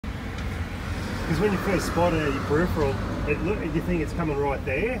Because when you first spot her, your peripheral, you think it's coming right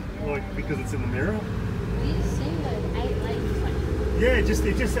there, like because it's in the mirror. You just seen those 8 legs like... Yeah, it just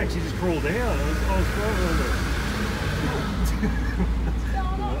actually just crawled down. I was driving on it.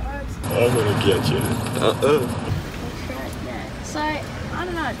 I'm gonna get you. So, I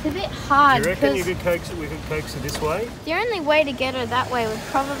don't know, it's a bit hard. Do you reckon we could coax it this way? The only way to get her that way would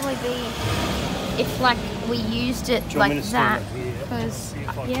probably be if, like, we used it like that. Because,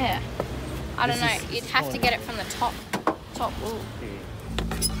 yeah, I don't know. You'd have to get it from the top wall.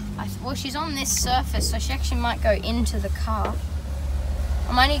 Yeah. Well, she's on this surface, so she actually might go into the car.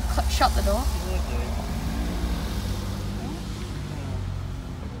 I might need to shut the door.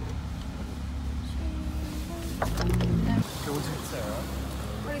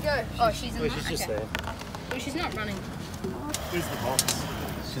 Where'd it go? Oh, she's in there. She's just there. Well, she's not running. Where's the box?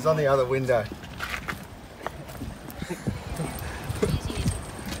 She's on the other window.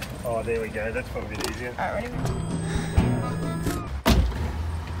 Oh, there we go. That's probably a bit easier. Alright, ready?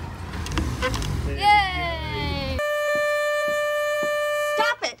 Yay!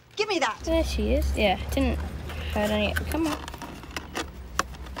 Stop it! Give me that! There she is. Yeah, didn't hurt any. Come on.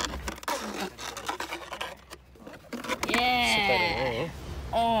 Yeah.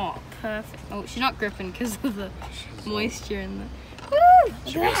 Oh, perfect. Oh, she's not gripping because of the moisture in the. Woo!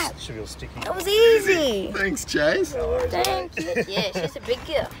 Should be all sticky. That was easy. Thanks, Chase. Thank you. Yeah, she's a big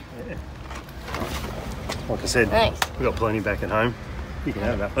girl. Yeah. Like I said, Thanks. we've got plenty back at home. You can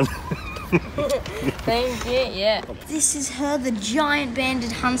have that one. Thank you, yeah. This is her, the giant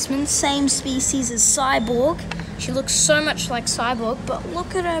banded huntsman, same species as Cyborg. She looks so much like Cyborg, but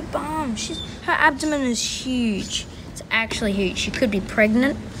look at her bum. Her abdomen is huge. It's actually huge. She could be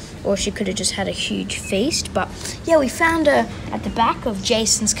pregnant, or she could have just had a huge feast. But yeah, we found her at the back of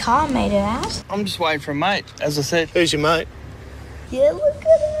Jason's car, made her out. I'm just waiting for a mate, as I said. Who's your mate? Yeah, look at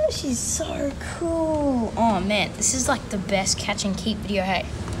her. She's so cool. Oh man, this is like the best catch and keep video, hey.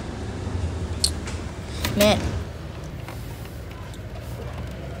 Man.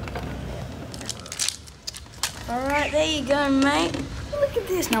 Alright, there you go, mate. Look at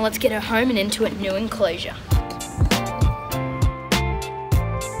this. Now let's get her home and into a new enclosure.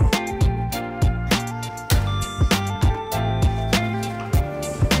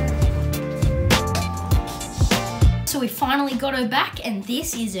 So we finally got her back, and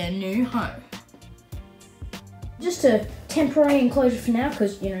this is her new home. Just a temporary enclosure for now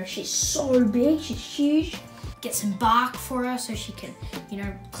because, you know, she's so big, she's huge. Get some bark for her so she can, you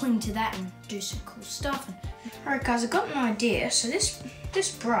know, cling to that and do some cool stuff. Alright guys, I've got an idea. So this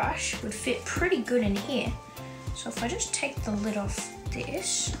brush would fit pretty good in here. So if I just take the lid off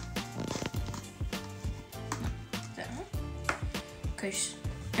this,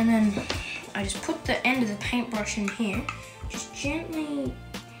 and then I just put the end of the paintbrush in here, just gently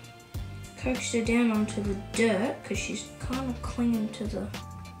coax her down onto the dirt because she's kind of clinging to the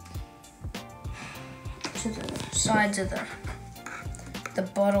sides of the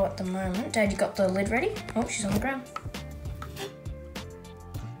bottle at the moment. Dad, you got the lid ready? Oh, she's on the ground.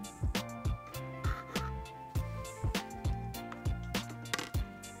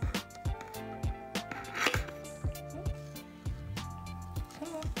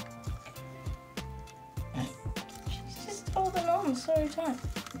 Come on. She's just holding on so tight.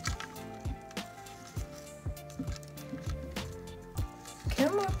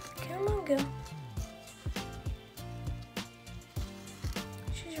 Come on, girl.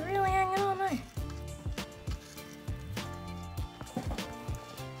 She's really hanging on, eh?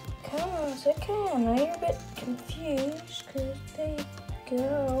 Come on, it's okay. I know you're a bit confused, because there you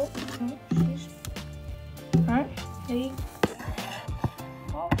go. Oh, she's... Alright, there you go.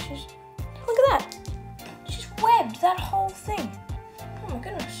 Oh, she's... Look at that! She's webbed that whole thing. Oh my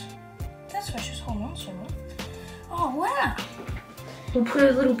goodness. That's why she's holding on so well. Oh, wow. We'll put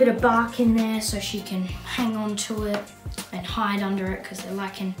a little bit of bark in there so she can hang on to it and hide under it because they're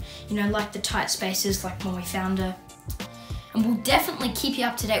liking, you know, like the tight spaces like when we found her. And we'll definitely keep you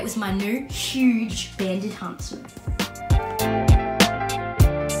up to date with my new huge banded huntsman.